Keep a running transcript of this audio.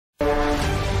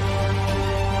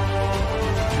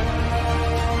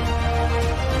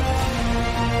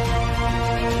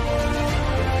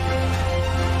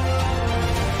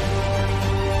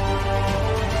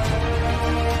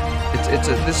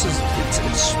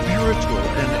it's spiritual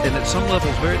and at some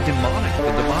levels very demonic,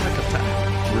 a demonic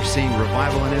attack. We're seeing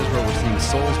revival in Israel. We're seeing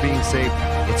souls being saved.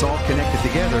 It's all connected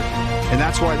together. And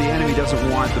that's why the enemy doesn't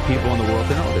want the people in the world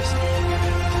to know this.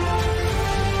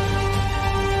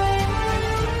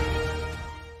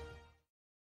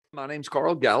 My name's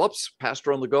Carl Gallups,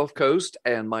 pastor on the Gulf Coast,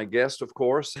 and my guest, of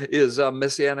course, is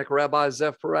Messianic Rabbi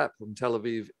Zev Porat from Tel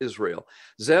Aviv, Israel.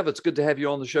 Zev, it's good to have you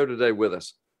on the show today with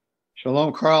us.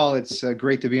 Shalom, Carl. It's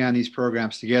great to be on these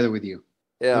programs together with you.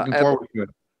 Yeah, looking forward to it.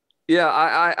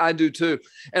 Yeah, I do too.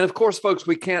 And of course, folks,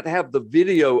 we can't have the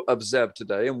video of Zev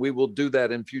today, and we will do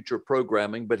that in future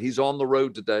programming, but he's on the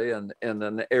road today and in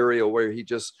an area where he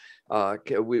just,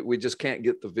 we just can't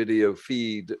get the video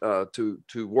feed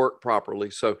to work properly.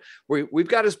 So we've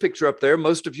got his picture up there.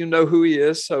 Most of you know who he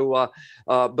is. So,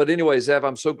 but anyway, Zev,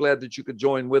 I'm so glad that you could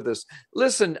join with us.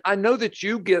 Listen, I know that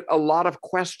you get a lot of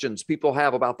questions people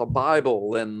have about the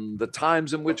Bible and the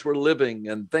times in which we're living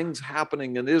and things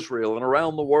happening in Israel and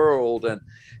around the world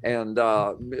and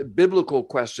biblical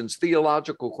questions,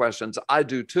 theological questions. I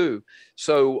do too.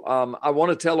 So I want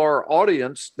to tell our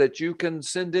audience that you can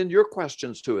send in your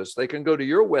questions to us. They can go to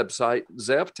your website,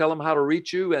 Zev, tell them how to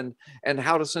reach you and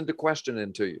how to send a question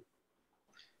in to you.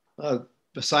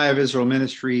 Messiah of Israel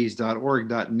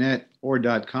Ministries.org.net or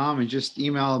 .com, and just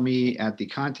email me at the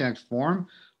contact form,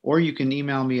 or you can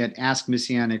email me at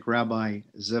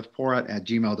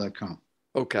askmessianicrabbi@gmail.com.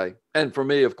 Okay. And for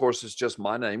me, of course, it's just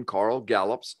my name,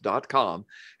 carlgallups.com,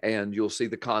 and you'll see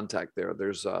the contact there.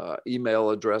 There's an email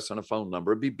address and a phone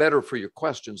number. It'd be better for your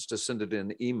questions to send it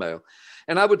in email.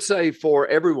 And I would say for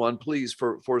everyone, please,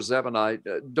 for Zev and I,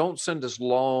 don't send us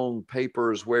long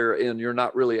papers wherein you're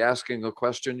not really asking a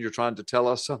question. You're trying to tell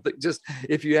us something. Just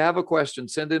if you have a question,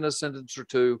 send in a sentence or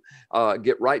two,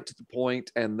 get right to the point,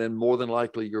 and then more than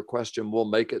likely your question will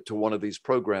make it to one of these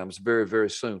programs very, very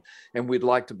soon. And we'd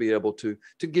like to be able to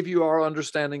give you our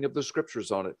understanding of the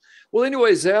scriptures on it. Well,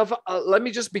 anyway, Zev, let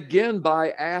me just begin by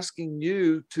asking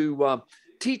you to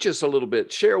teach us a little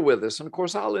bit, share with us. And of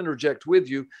course, I'll interject with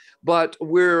you, but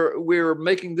we're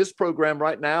making this program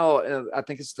right now. I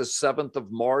think it's the 7th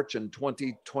of March in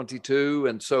 2022.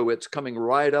 And so it's coming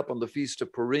right up on the Feast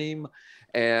of Purim.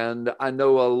 And I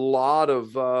know a lot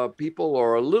of people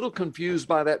are a little confused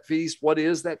by that feast. What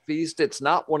is that feast? It's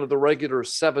not one of the regular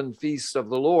 7 feasts of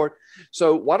the Lord.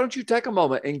 So why don't you take a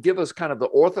moment and give us kind of the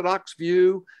Orthodox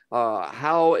view,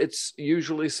 how it's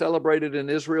usually celebrated in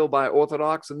Israel by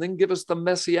Orthodox, and then give us the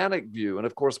Messianic view. And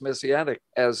of course, Messianic,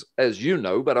 as you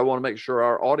know, but I want to make sure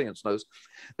our audience knows,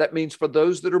 that means for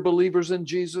those that are believers in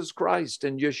Jesus Christ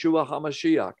and Yeshua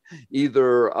HaMashiach,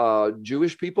 either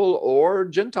Jewish people or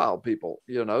Gentile people,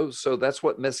 you know, so that's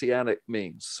what Messianic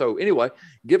means. So anyway,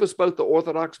 give us both the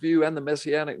Orthodox view and the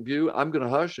Messianic view. I'm going to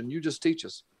hush and you just teach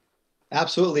us.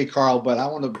 Absolutely, Carl, but I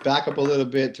want to back up a little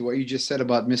bit to what you just said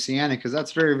about Messianic, because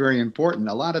that's very, very important.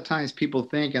 A lot of times people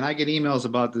think, and I get emails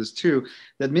about this too,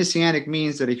 that Messianic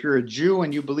means that if you're a Jew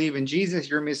and you believe in Jesus,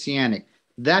 you're Messianic.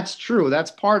 That's true.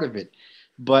 That's part of it.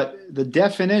 But the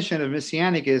definition of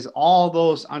Messianic is all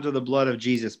those under the blood of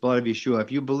Jesus, blood of Yeshua.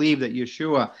 If you believe that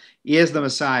Yeshua is the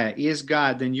Messiah, is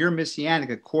God, then you're Messianic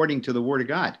according to the Word of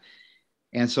God.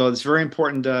 And so it's very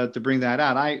important to bring that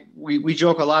out. We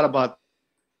joke a lot about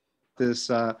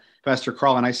this, Pastor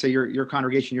Carl, and I say your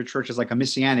congregation, your church is like a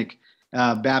Messianic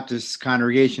Baptist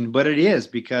congregation, but it is,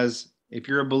 because if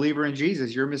you're a believer in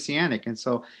Jesus, you're Messianic. And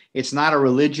so it's not a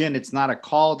religion, it's not a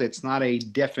cult, it's not a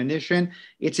definition,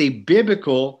 it's a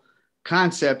biblical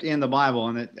concept in the Bible.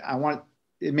 And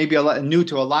it may be a lot new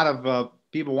to a lot of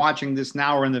people watching this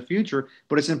now or in the future,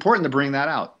 but it's important to bring that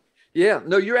out. Yeah,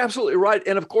 no, you're absolutely right.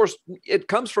 And of course, it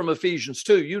comes from Ephesians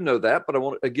 2. You know that, but I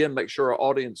want to, again, make sure our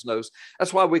audience knows.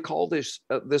 That's why we call this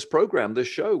program, this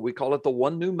show, we call it the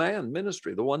One New Man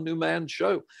Ministry, the One New Man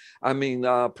Show.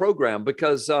 Program,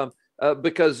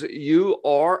 because you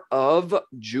are of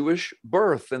Jewish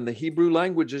birth and the Hebrew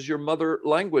language is your mother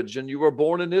language, and you were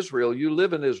born in Israel, you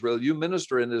live in Israel, you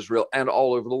minister in Israel and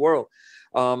all over the world.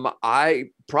 I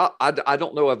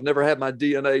don't know. I've never had my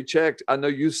DNA checked. I know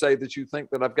you say that you think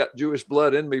that I've got Jewish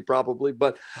blood in me probably,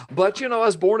 but you know, I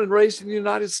was born and raised in the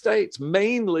United States,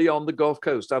 mainly on the Gulf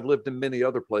Coast. I've lived in many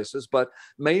other places, but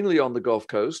mainly on the Gulf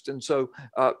Coast. And so,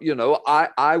 you know,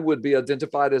 I would be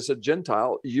identified as a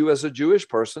Gentile, you as a Jewish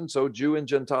person. So Jew and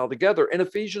Gentile together. In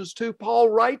Ephesians 2, Paul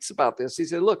writes about this. He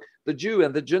said, look, the Jew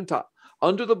and the Gentile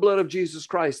under the blood of Jesus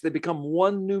Christ, they become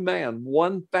one new man,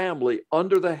 one family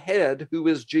under the head who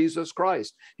is Jesus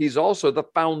Christ. He's also the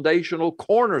foundational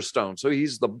cornerstone. So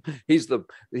he's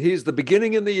the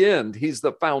beginning and the end. He's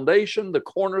the foundation, the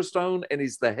cornerstone, and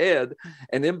he's the head.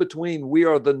 And in between, we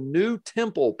are the new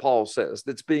temple, Paul says,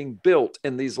 that's being built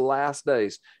in these last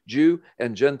days. Jew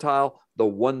and Gentile, the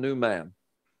one new man.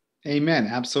 Amen.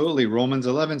 Absolutely. Romans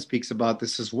 11 speaks about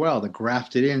this as well, the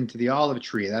grafted into the olive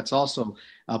tree. That's also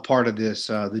a part of this.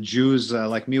 The Jews,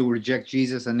 like me, will reject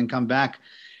Jesus and then come back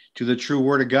to the true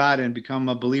word of God and become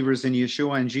believers in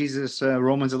Yeshua and Jesus,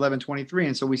 Romans 11:23.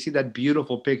 And so we see that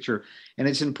beautiful picture. And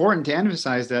it's important to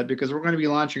emphasize that because we're going to be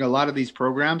launching a lot of these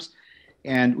programs.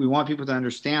 And we want people to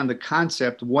understand the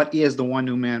concept. What is the one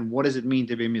new man? What does it mean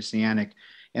to be Messianic?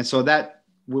 And so that,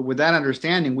 with that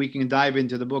understanding, we can dive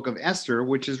into the book of Esther,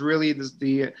 which is really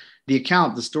the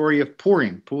account, the story of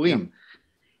Purim. Yeah.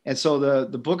 And so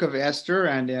the book of Esther,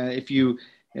 and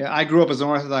I grew up as an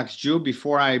Orthodox Jew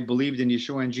before I believed in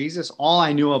Yeshua and Jesus. All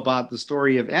I knew about the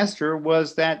story of Esther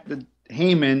was that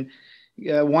Haman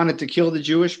wanted to kill the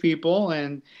Jewish people,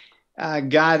 and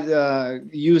God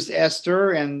used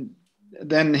Esther, and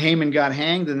then Haman got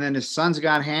hanged, and then his sons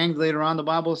got hanged later on, the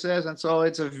Bible says. And so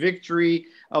it's a victory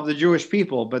of the Jewish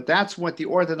people. But that's what the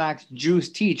Orthodox Jews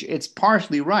teach. It's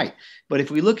partially right. But if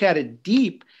we look at it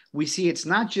deep, we see it's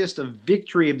not just a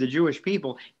victory of the Jewish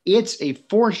people. It's a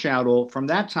foreshadow from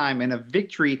that time and a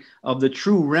victory of the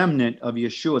true remnant of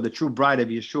Yeshua, the true bride of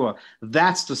Yeshua.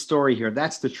 That's the story here.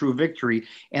 That's the true victory.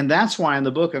 And that's why in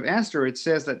the book of Esther, it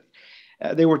says that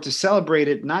they were to celebrate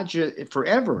it not just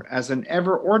forever, as an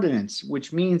ever ordinance,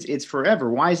 which means it's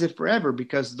forever. Why is it forever?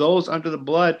 Because those under the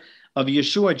blood of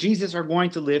Yeshua, Jesus, are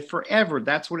going to live forever.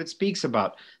 That's what it speaks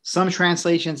about. Some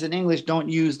translations in English don't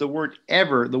use the word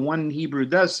ever. The one in Hebrew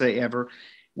does say ever,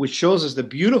 which shows us the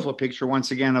beautiful picture, once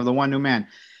again, of the one new man.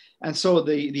 And so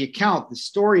the account, the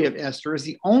story of Esther, is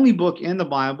the only book in the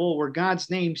Bible where God's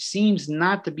name seems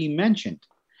not to be mentioned.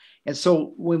 And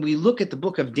so when we look at the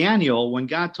book of Daniel, when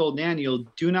God told Daniel,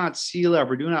 do not seal up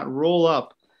or do not roll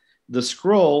up the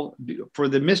scroll, for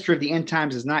the mystery of the end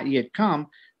times has not yet come,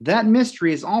 that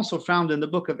mystery is also found in the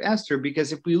book of Esther,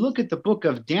 because if we look at the book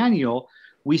of Daniel,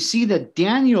 we see that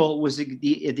Daniel was at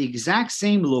the exact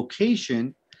same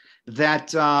location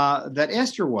that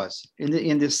Esther was,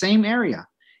 in the same area.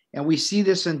 And we see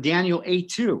this in Daniel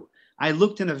 8:2. I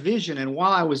looked in a vision, and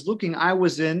while I was looking, I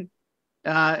was in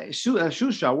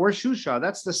Shusha. Where's Shusha?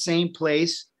 That's the same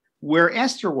place where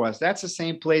Esther was. That's the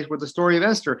same place where the story of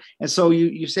Esther. And so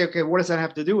you say, okay, what does that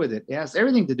have to do with it? It has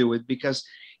everything to do with it, because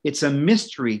it's a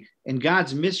mystery, and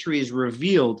God's mystery is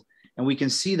revealed. And we can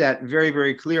see that very,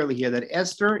 very clearly here, that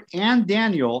Esther and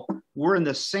Daniel were in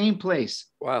the same place.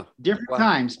 Wow. Different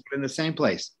times, but in the same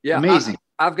place. Yeah. Amazing.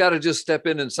 I've got to just step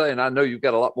in and say, and I know you've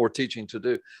got a lot more teaching to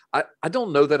do. I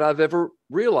don't know that I've ever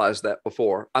realized that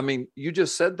before. I mean, you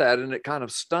just said that and it kind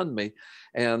of stunned me.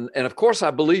 And of course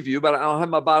I believe you, but I don't have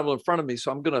my Bible in front of me.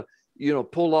 So I'm going to,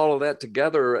 pull all of that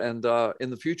together. And in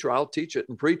the future, I'll teach it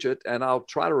and preach it, and I'll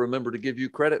try to remember to give you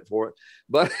credit for it.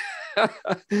 But,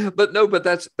 but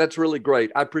that's really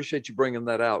great. I appreciate you bringing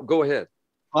that out. Go ahead.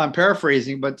 Well, I'm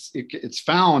paraphrasing, but it's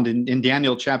found in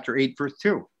Daniel chapter 8, verse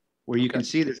 2. Where you can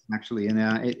see this actually. And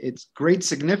it's great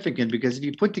significant, because if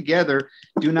you put together,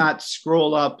 do not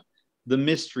scroll up the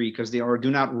mystery,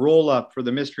 do not roll up, for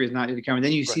the mystery is not yet come. And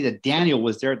then you see that Daniel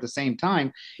was there at the same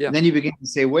time. Yeah. And then you begin to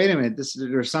say, wait a minute,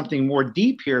 there's something more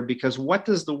deep here, because what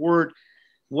does the word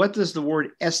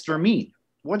Esther mean?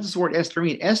 What does the word Esther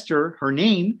mean? Esther, her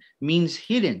name, means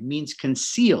hidden, means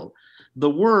conceal. The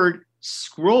word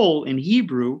scroll in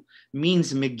Hebrew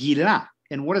means Megillah.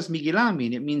 And what does Megillah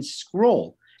mean? It means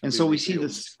scroll. And so we see the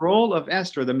scroll of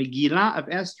Esther, the Megillah of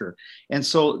Esther. And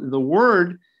so the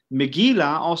word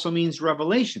Megillah also means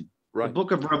revelation. Right. The book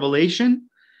of Revelation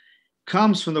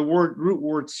comes from the root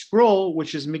word scroll,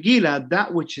 which is Megillah.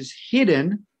 That which is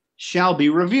hidden shall be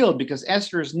revealed, because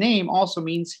Esther's name also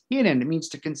means hidden. It means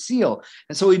to conceal.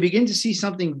 And so we begin to see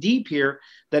something deep here,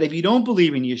 that if you don't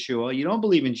believe in Yeshua, you don't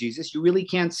believe in Jesus, you really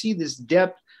can't see this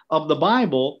depth of the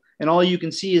Bible. And all you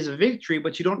can see is a victory,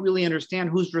 but you don't really understand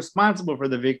who's responsible for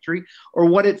the victory or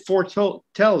what it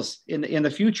foretells in the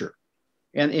future.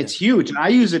 And it's huge. And I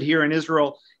use it here in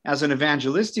Israel as an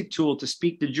evangelistic tool to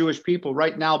speak to Jewish people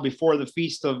right now before the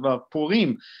feast of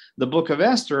Purim, the book of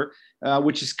Esther,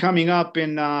 which is coming up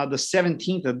in the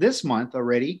 17th of this month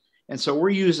already. And so we're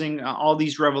using all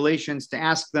these revelations to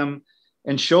ask them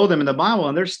and show them in the Bible,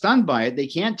 and they're stunned by it. They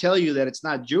can't tell you that it's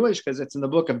not Jewish because it's in the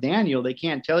book of Daniel. They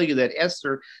can't tell you that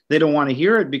Esther, they don't want to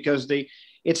hear it because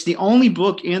it's the only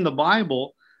book in the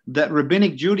Bible that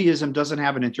Rabbinic Judaism doesn't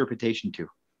have an interpretation to.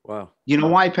 Wow. You know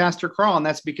why, Pastor Carl? And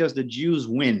that's because the Jews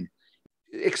win.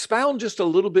 Expound just a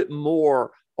little bit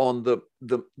more on the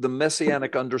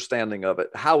Messianic understanding of it,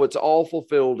 how it's all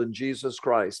fulfilled in Jesus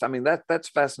Christ. I mean, that's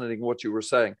fascinating what you were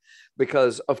saying,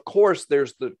 because of course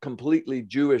there's the completely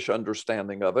Jewish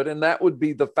understanding of it, and that would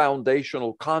be the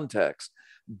foundational context.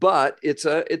 But it's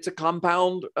a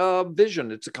compound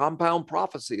vision. It's a compound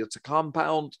prophecy. It's a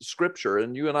compound scripture.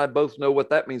 And you and I both know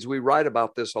what that means. We write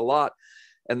about this a lot.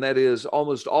 And that is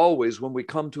almost always when we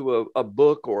come to a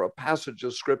book or a passage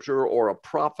of scripture or a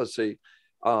prophecy,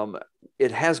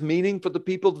 it has meaning for the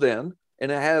people then,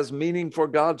 and it has meaning for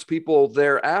God's people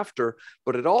thereafter,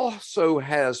 but it also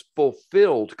has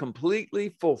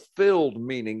completely fulfilled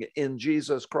meaning in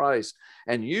Jesus Christ.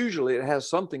 And usually it has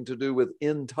something to do with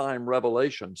end time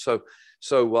revelation. So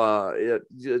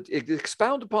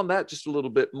expound upon that just a little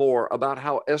bit more about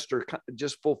how Esther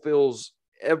just fulfills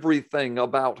everything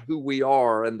about who we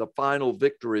are and the final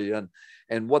victory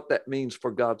and what that means for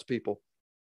God's people.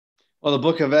 Well, the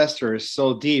book of Esther is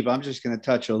so deep. I'm just going to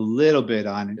touch a little bit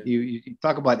on it. You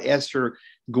talk about Esther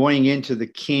going into the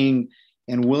king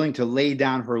and willing to lay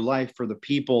down her life for the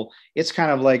people. It's kind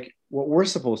of like what we're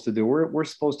supposed to do. We're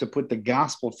supposed to put the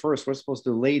gospel first. We're supposed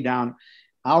to lay down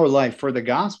our life for the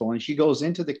gospel. And she goes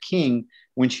into the king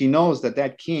when she knows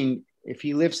that king, if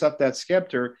he lifts up that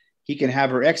scepter, he can have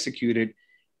her executed.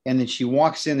 And then she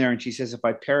walks in there and she says, if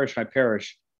I perish, I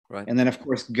perish. Right. And then, of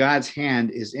course, God's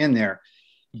hand is in there.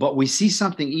 But we see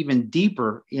something even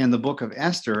deeper in the book of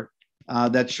Esther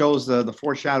that shows the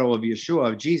foreshadow of Yeshua,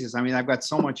 of Jesus. I mean, I've got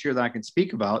so much here that I can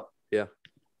speak about. Yeah.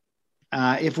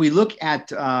 If we look at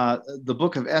the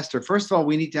book of Esther, first of all,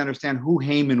 we need to understand who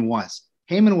Haman was.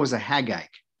 Haman was a Haggite.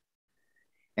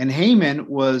 And Haman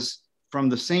was from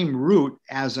the same root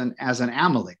as an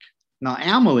Amalek. Now,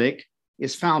 Amalek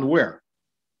is found where?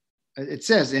 It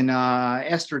says in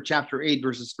Esther chapter 8,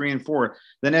 verses 3 and 4,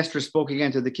 then Esther spoke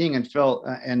again to the king and fell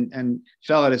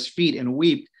at his feet and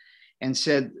wept and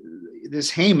said, this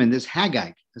Haman, this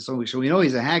Haggite, so we know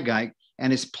he's a Haggite,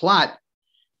 and his plot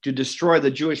to destroy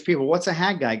the Jewish people. What's a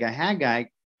Haggite? A Haggite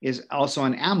is also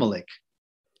an Amalek.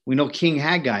 We know King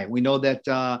Haggai. We know that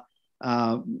the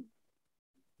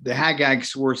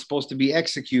Haggites were supposed to be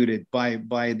executed by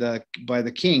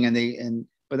the king,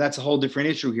 but that's a whole different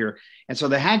issue here. And so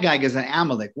the Haggag is an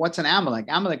Amalek. What's an Amalek?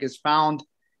 Amalek is found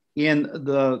in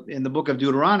the book of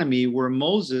Deuteronomy, where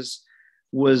Moses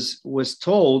was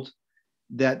told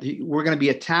that we're going to be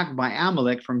attacked by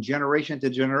Amalek from generation to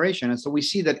generation. And so we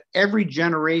see that every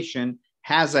generation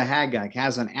has a Haggag,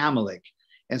 has an Amalek.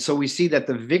 And so we see that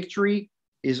the victory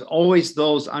is always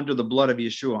those under the blood of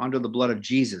Yeshua, under the blood of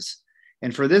Jesus.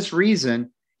 And for this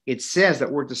reason, it says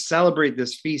that we're to celebrate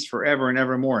this feast forever and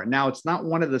evermore. Now, it's not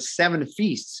one of the 7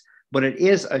 feasts, but it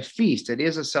is a feast. It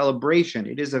is a celebration.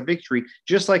 It is a victory,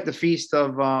 just like the feast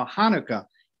of Hanukkah.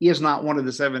 He is not one of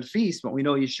the 7 feasts, but we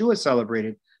know Yeshua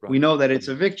celebrated. Right. We know that it's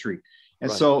a victory. And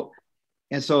right.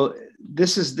 so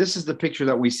this is the picture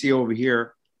that we see over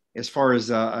here as far as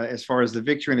the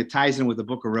victory, and it ties in with the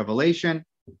book of Revelation.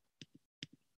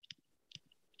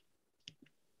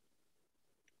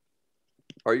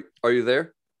 Are you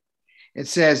there? It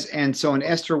says, and so in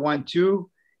Esther 1:2,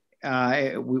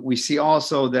 we see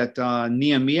also that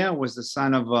Nehemiah was the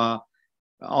son of,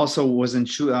 also was in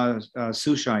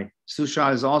Sushai.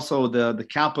 Sushai is also the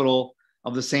capital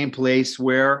of the same place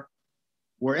where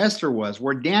Esther was,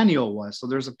 where Daniel was. So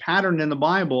there's a pattern in the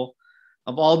Bible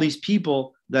of all these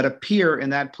people that appear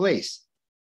in that place.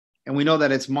 And we know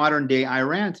that it's modern day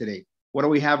Iran today. What do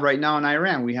we have right now in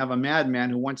Iran? We have a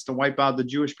madman who wants to wipe out the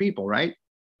Jewish people, right?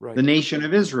 Right. The nation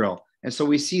of Israel. And so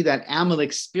we see that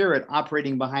Amalek spirit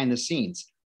operating behind the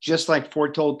scenes, just like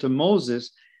foretold to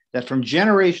Moses, that from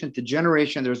generation to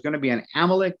generation, there's going to be an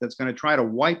Amalek that's going to try to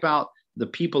wipe out the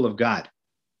people of God.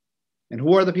 And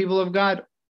who are the people of God?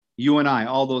 You and I,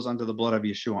 all those under the blood of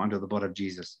Yeshua, under the blood of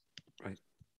Jesus.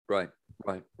 Right.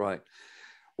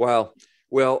 Wow.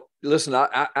 Well, listen,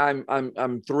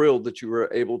 I'm thrilled that you were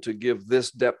able to give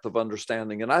this depth of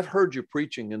understanding. And I've heard you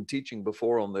preaching and teaching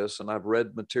before on this, and I've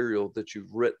read material that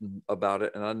you've written about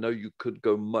it. And I know you could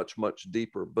go much, much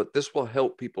deeper, but this will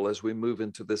help people as we move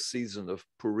into this season of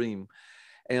Purim.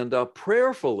 And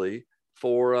prayerfully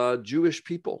for Jewish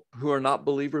people who are not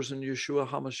believers in Yeshua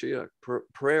HaMashiach,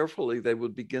 prayerfully they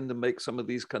would begin to make some of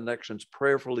these connections.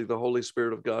 Prayerfully, the Holy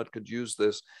Spirit of God could use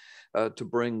this to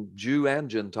bring Jew and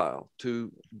Gentile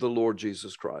to the Lord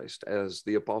Jesus Christ, as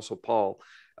the Apostle Paul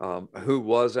who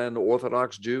was an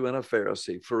Orthodox Jew and a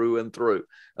Pharisee through and through,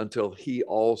 until he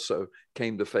also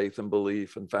came to faith and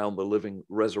belief and found the living,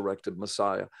 resurrected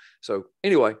Messiah. So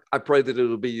anyway, I pray that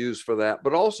it'll be used for that,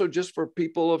 but also just for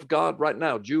people of God right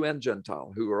now, Jew and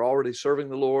Gentile, who are already serving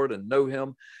the Lord and know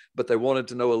him, but they wanted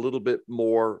to know a little bit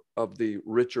more of the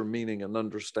richer meaning and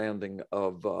understanding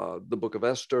of the book of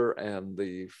Esther and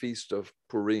the Feast of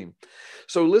Purim.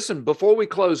 So listen, before we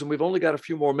close, and we've only got a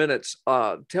few more minutes,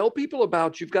 tell people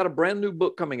about, you've got a brand new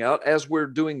book coming out. As we're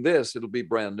doing this, it'll be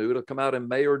brand new. It'll come out in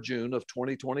May or June of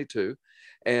 2022.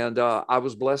 And I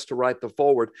was blessed to write the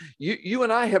foreword. You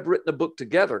and I have written a book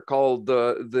together called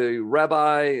the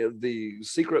Rabbi, the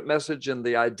Secret Message and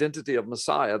the Identity of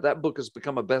Messiah. That book has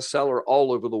become a bestseller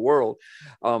all over the world.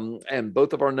 And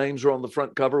both of our names are on the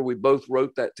front cover. We both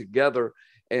wrote that together,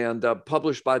 and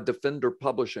published by Defender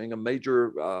Publishing, a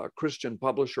major Christian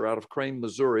publisher out of Crane,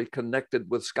 Missouri, connected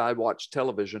with Skywatch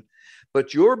Television.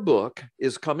 But your book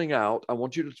is coming out. I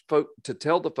want you to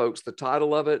tell the folks the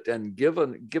title of it and give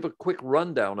a quick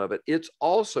rundown of it. It's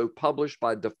also published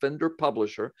by Defender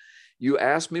Publisher. You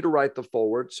asked me to write the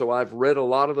foreword, so I've read a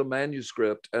lot of the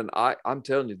manuscript, and I'm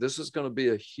telling you, this is going to be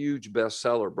a huge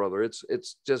bestseller, brother.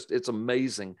 It's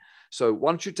amazing. So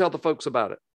why don't you tell the folks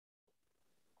about it?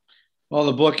 Well,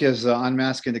 the book is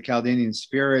Unmasking the Chaldean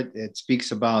Spirit. It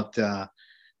speaks about the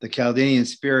Chaldean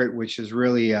spirit, which is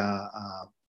really the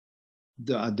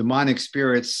demonic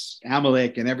spirits,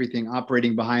 Amalek and everything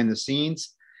operating behind the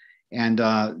scenes and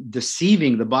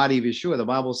deceiving the body of Yeshua. The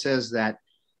Bible says that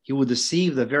he will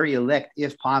deceive the very elect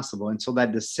if possible. And so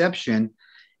that deception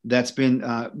that's been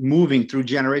moving through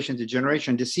generation to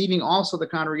generation, deceiving also the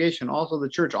congregation, also the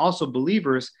church, also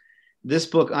believers, this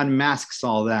book unmasks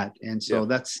all that. And so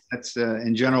that's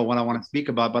in general what I want to speak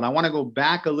about. But I want to go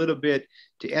back a little bit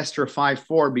to Esther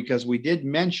 5:4, because we did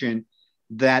mention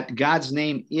that God's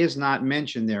name is not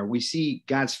mentioned there. We see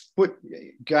God's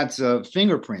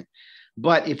fingerprint.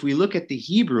 But if we look at the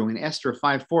Hebrew in Esther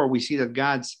 5:4, we see that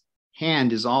God's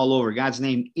hand is all over. God's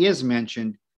name is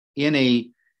mentioned in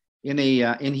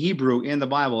Hebrew in the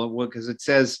Bible, because it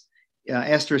says,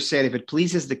 Esther said, if it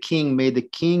pleases the king, may the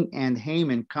king and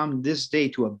Haman come this day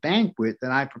to a banquet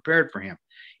that I prepared for him.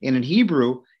 And in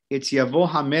Hebrew, it's Yavo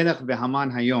HaMelech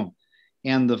veHaman Hayom.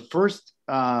 And the first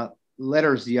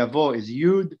letters, Yavo is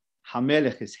Yud,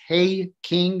 HaMelech is Hey,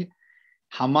 king,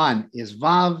 Haman is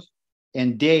Vav,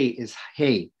 and Day is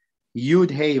Hey.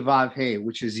 Yud, Hey, Vav, Hey,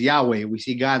 which is Yahweh. We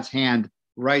see God's hand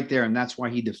right there, and that's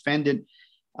why he defended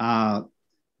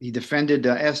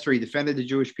Esther, he defended the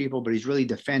Jewish people, but he's really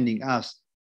defending us.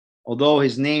 Although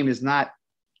his name is not,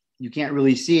 you can't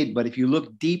really see it, but if you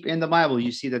look deep in the Bible,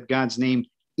 you see that God's name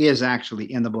is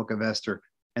actually in the book of Esther.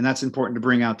 And that's important to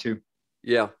bring out too.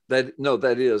 Yeah, that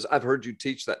is. I've heard you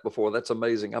teach that before. That's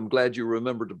amazing. I'm glad you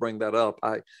remembered to bring that up.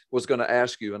 I was going to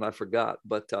ask you and I forgot.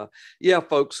 But yeah,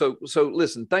 folks. So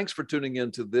listen, thanks for tuning in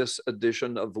to this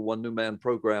edition of the One New Man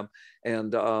program.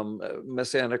 And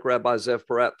Messianic Rabbi Zev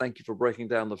Porat, thank you for breaking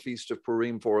down the Feast of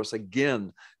Purim for us.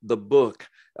 Again, the book,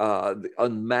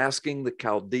 Unmasking the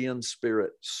Chaldean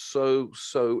Spirit. So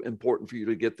important for you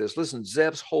to get this. Listen,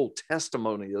 Zev's whole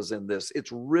testimony is in this.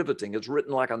 It's riveting. It's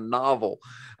written like a novel.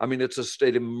 I mean, it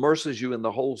immerses you in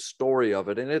the whole story of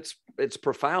it. And it's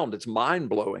profound. It's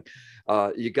mind-blowing.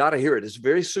 You got to hear it. It's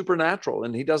very supernatural.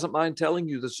 And he doesn't mind telling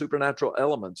you the supernatural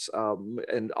elements.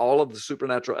 And all of the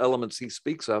supernatural elements he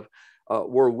speaks of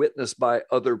were witnessed by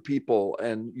other people.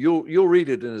 And you'll read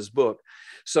it in his book.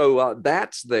 So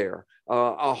that's there.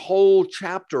 A whole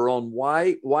chapter on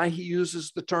why he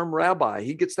uses the term rabbi.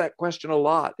 He gets that question a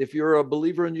lot. If you're a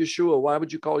believer in Yeshua, why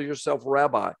would you call yourself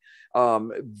rabbi?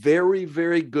 Very,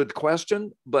 very good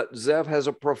question, but Zev has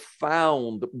a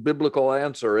profound biblical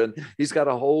answer, and he's got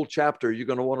a whole chapter. You're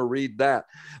going to want to read that.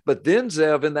 But then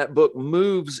Zev in that book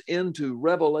moves into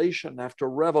revelation after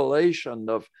revelation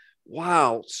of,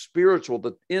 wow, spiritual,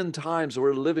 the end times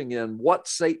we're living in, what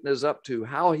Satan is up to,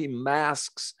 how he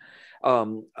masks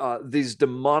these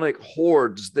demonic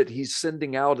hordes that he's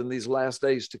sending out in these last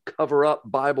days to cover up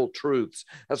Bible truths.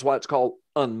 That's why it's called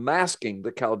Unmasking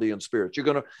the Chaldean Spirit.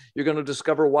 You're gonna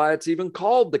discover why it's even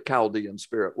called the Chaldean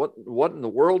Spirit. What in the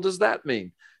world does that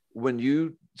mean? When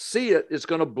you see it, it's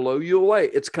going to blow you away.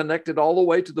 It's connected all the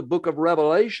way to the book of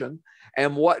Revelation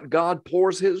and what God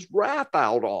pours his wrath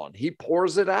out on. He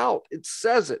pours it out. It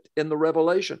says it in the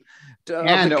Revelation.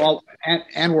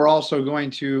 And we're also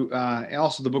going to,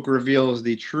 also the book reveals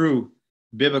the true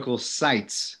biblical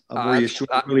sites of where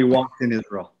Yeshua really walked in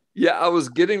Israel. Yeah, I was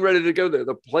getting ready to go there.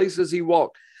 The places he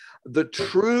walked, the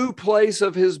true place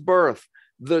of his birth,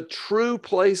 the true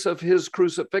place of his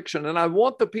crucifixion. And I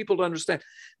want the people to understand,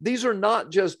 these are not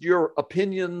just your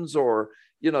opinions or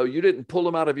you didn't pull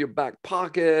them out of your back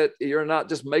pocket. You're not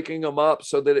just making them up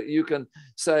so that you can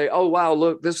say, oh, wow,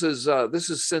 look, this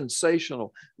is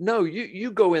sensational. No,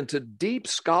 you go into deep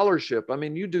scholarship. I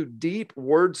mean, you do deep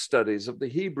word studies of the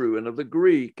Hebrew and of the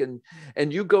Greek,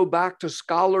 and you go back to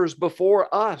scholars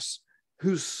before us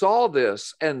who saw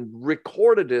this and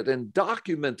recorded it and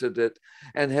documented it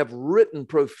and have written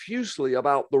profusely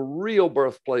about the real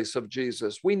birthplace of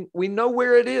Jesus. We know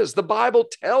where it is. The Bible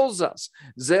tells us.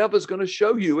 Zev is going to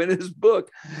show you in his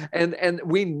book. And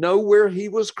we know where he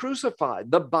was crucified.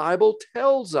 The Bible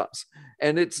tells us.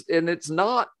 And it's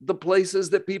not the places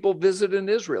that people visit in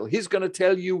Israel. He's going to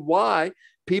tell you why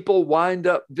people wind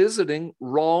up visiting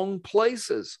wrong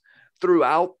places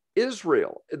throughout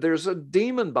Israel. There's a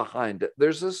demon behind it.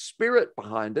 There's a spirit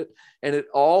behind it, and it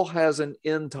all has an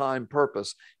end time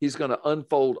purpose. He's going to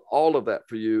unfold all of that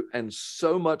for you and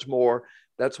so much more.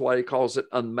 That's why he calls it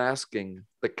Unmasking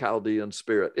the Chaldean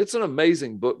Spirit. It's an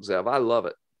amazing book, Zev. I love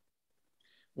it.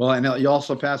 Well, and you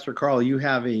also, Pastor Carl, you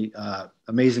have a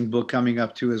amazing book coming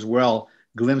up too as well,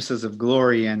 Glimpses of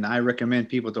Glory, and I recommend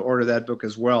people to order that book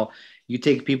as well. You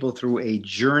take people through a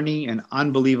journey, an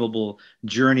unbelievable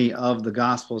journey of the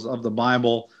Gospels, of the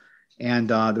Bible, and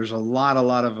there's a lot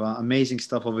of amazing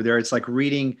stuff over there. It's like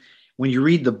reading, when you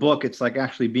read the book, it's like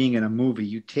actually being in a movie.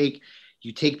 You take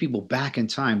people back in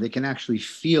time. They can actually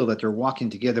feel that they're walking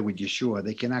together with Yeshua.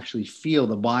 They can actually feel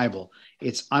the Bible.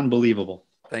 It's unbelievable.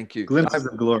 Thank you. Glimpses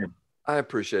of Glory. I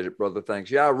appreciate it, brother.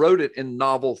 Thanks. Yeah, I wrote it in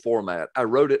novel format. I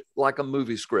wrote it like a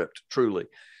movie script, truly.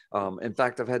 In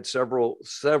fact, I've had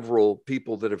several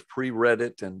people that have pre-read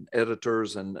it, and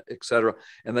editors and et cetera,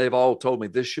 and they've all told me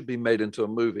this should be made into a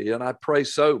movie. And I pray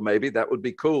so. Maybe that would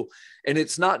be cool. And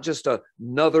it's not just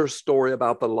another story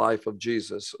about the life of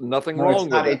Jesus. Nothing wrong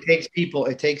with it.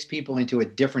 It takes people into a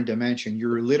different dimension.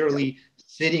 You're literally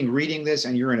sitting, reading this,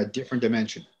 and you're in a different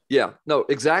dimension. Yeah, no,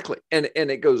 exactly. And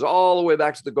it goes all the way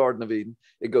back to the Garden of Eden.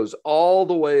 It goes all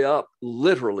the way up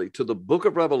literally to the book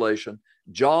of Revelation,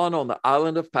 John on the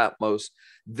island of Patmos,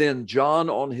 then John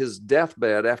on his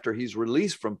deathbed after he's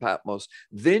released from Patmos.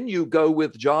 Then you go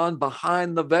with John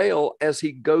behind the veil as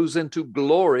he goes into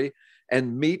glory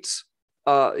and meets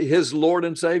his Lord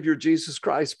and Savior, Jesus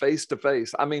Christ, face to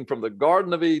face. I mean, from the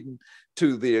Garden of Eden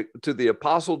to the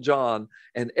Apostle John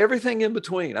and everything in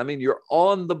between. I mean, you're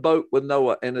on the boat with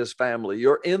Noah and his family.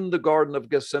 You're in the Garden of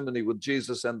Gethsemane with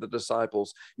Jesus and the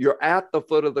disciples. You're at the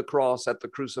foot of the cross at the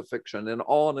crucifixion, and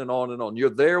on and on and on. You're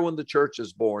there when the church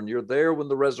is born. You're there when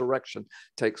the resurrection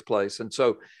takes place. And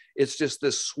so it's just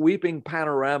this sweeping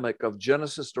panoramic of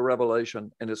Genesis to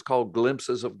Revelation, and it's called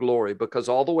Glimpses of Glory, because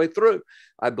all the way through,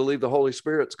 I believe the Holy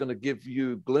Spirit's going to give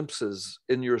you glimpses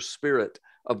in your spirit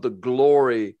of the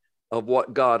glory of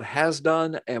what God has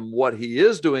done and what he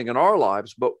is doing in our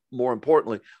lives, but more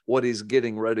importantly, what he's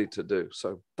getting ready to do.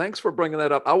 So thanks for bringing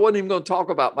that up. I wasn't even going to talk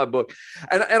about my book.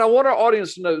 And I want our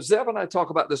audience to know, Zev and I talk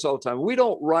about this all the time. We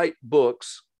don't write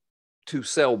books to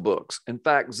sell books. In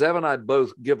fact, Zev and I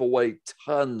both give away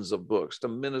tons of books to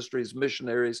ministries,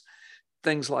 missionaries,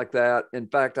 things like that. In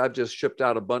fact, I've just shipped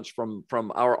out a bunch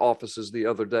from our offices the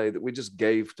other day that we just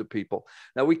gave to people.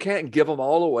 Now, we can't give them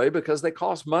all away because they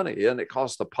cost money, and it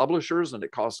costs the publishers and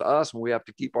it costs us, and we have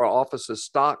to keep our offices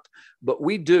stocked. But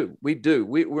we do.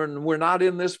 We're not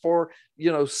in this for,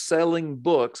 selling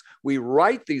books. We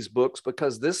write these books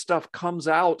because this stuff comes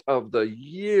out of the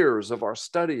years of our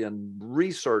study and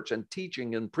research and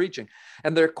teaching and preaching.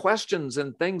 And there are questions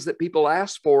and things that people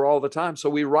ask for all the time. So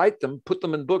we write them, put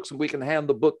them in books, and we can hand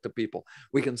the book to people.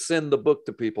 We can send the book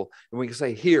to people, and we can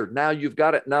say, here, now you've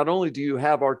got it. Not only do you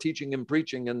have our teaching and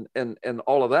preaching and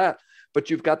all of that, but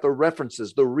you've got the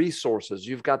references, the resources,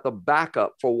 you've got the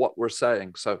backup for what we're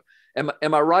saying. So am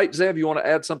I right, Zev? You want to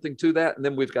add something to that? And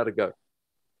then we've got to go.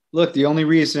 Look, the only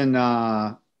reason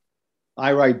I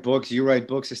write books, you write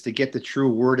books, is to get the true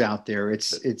word out there.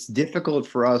 It's difficult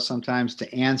for us sometimes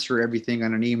to answer everything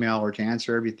on an email or to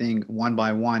answer everything one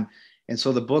by one. And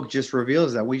so the book just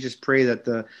reveals that. We just pray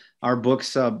that our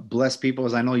books bless people,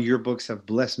 as I know your books have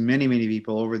blessed many, many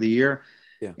people over the year.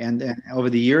 Yeah. And over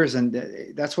the years. And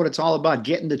that's what it's all about,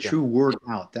 getting the true word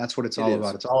out. That's what it's all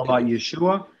about. It's all about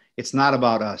Yeshua. It's not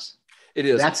about us. It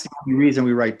is. That's the only reason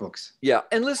we write books. Yeah.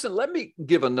 And listen, let me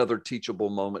give another teachable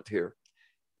moment here,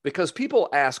 because people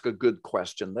ask a good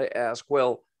question. They ask,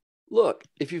 well, look,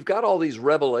 if you've got all these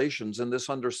revelations and this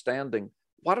understanding,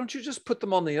 why don't you just put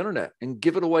them on the internet and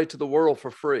give it away to the world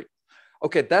for free?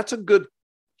 Okay, that's a good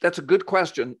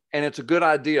question, and it's a good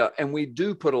idea. And we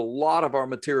do put a lot of our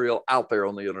material out there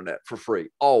on the internet for free,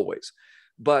 always.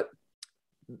 But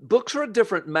books are a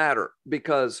different matter,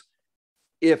 because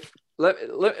if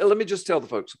let me just tell the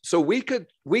folks. So we could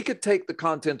take the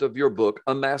content of your book,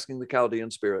 Unmasking the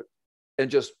Chaldean Spirit,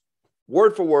 and just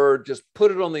word for word, just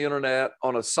put it on the internet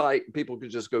on a site, and people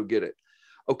could just go get it.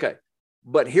 Okay.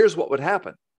 But here's what would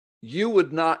happen. You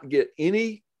would not get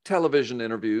any television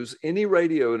interviews, any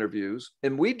radio interviews,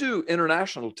 and we do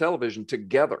international television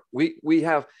together. We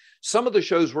have some of the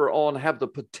shows we're on have the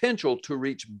potential to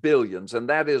reach billions, and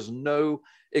that is no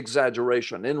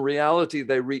exaggeration. In reality,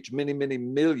 they reach many, many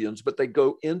millions, but they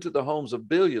go into the homes of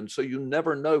billions, so you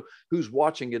never know who's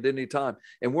watching at any time.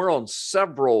 And we're on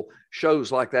several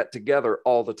shows like that together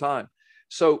all the time.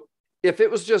 So if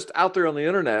it was just out there on the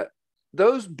internet,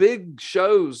 those big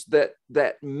shows that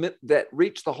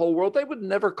reach the whole world, they would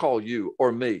never call you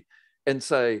or me and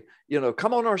say,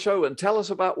 come on our show and tell us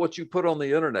about what you put on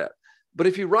the internet. But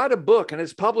if you write a book and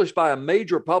it's published by a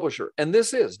major publisher, and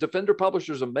this is Defender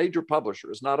Publishers, a major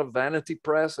publisher, it's not a vanity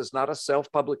press, it's not a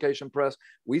self-publication press.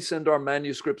 We send our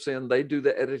manuscripts in, they do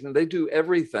the editing, they do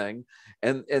everything,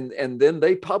 and then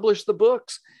they publish the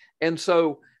books. And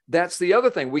so that's the other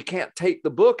thing. We can't take the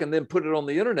book and then put it on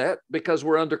the internet because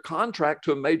we're under contract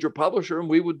to a major publisher and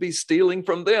we would be stealing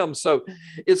from them. So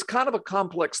it's kind of a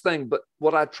complex thing. But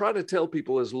what I try to tell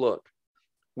people is, look,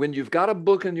 when you've got a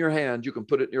book in your hand, you can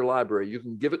put it in your library. You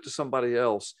can give it to somebody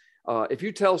else. If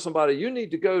you tell somebody you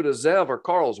need to go to Zev or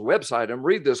Carl's website and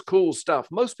read this cool stuff,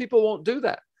 most people won't do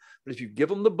that. But if you give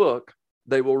them the book,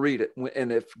 they will read it.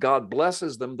 And if God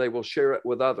blesses them, they will share it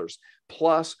with others.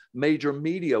 Plus, major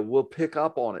media will pick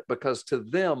up on it because to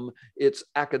them, it's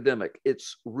academic,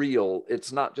 it's real.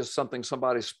 It's not just something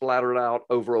somebody splattered out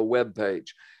over a web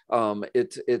page.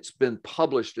 It's been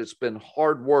published, it's been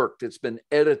hard worked, it's been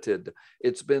edited,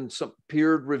 it's been some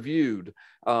peer reviewed.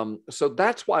 So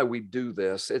that's why we do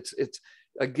this. It's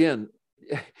again,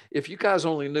 if you guys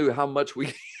only knew how much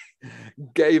we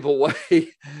gave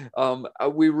away,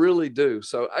 we really do.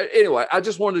 So anyway, I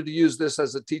just wanted to use this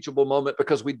as a teachable moment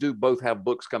because we do both have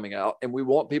books coming out and we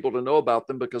want people to know about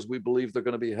them because we believe they're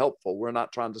going to be helpful. We're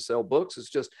not trying to sell books. It's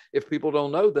just if people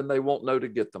don't know, then they won't know to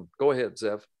get them. Go ahead,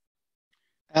 Zev.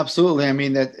 Absolutely. I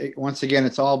mean, once again,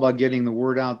 it's all about getting the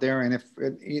word out there. And if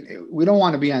we don't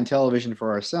want to be on television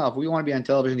for ourselves, we want to be on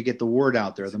television to get the word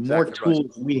out there. The more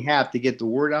tools we have to get the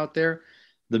word out there,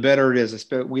 the better it is.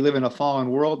 We live in a fallen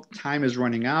world. Time is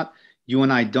running out. You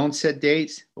and I don't set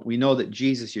dates, but we know that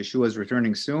Jesus, Yeshua, is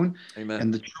returning soon. Amen.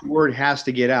 And the true word has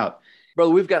to get out.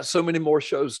 Brother, we've got so many more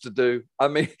shows to do. I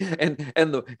mean, and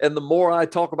the more I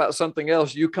talk about something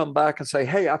else, you come back and say,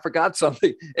 hey, I forgot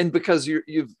something. And because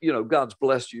you've God's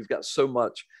blessed you, you've got so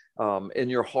much in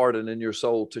your heart and in your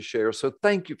soul to share. So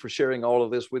thank you for sharing all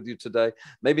of this with you today.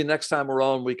 Maybe next time we're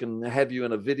on, we can have you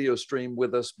in a video stream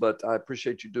with us, but I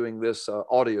appreciate you doing this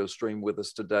audio stream with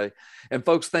us today. And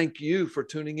folks, thank you for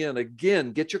tuning in.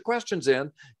 Again, get your questions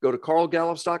in. Go to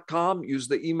carlgallups.com, use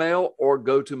the email, or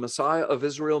go to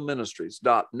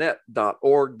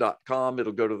messiahofisraelministries.net.org.com.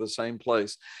 It'll go to the same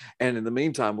place. And in the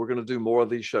meantime, we're going to do more of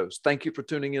these shows. Thank you for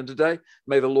tuning in today.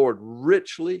 May the Lord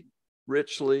richly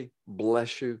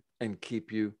bless you and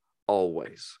keep you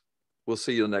always. We'll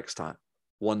see you next time.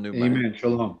 One new man. Amen.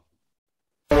 Shalom.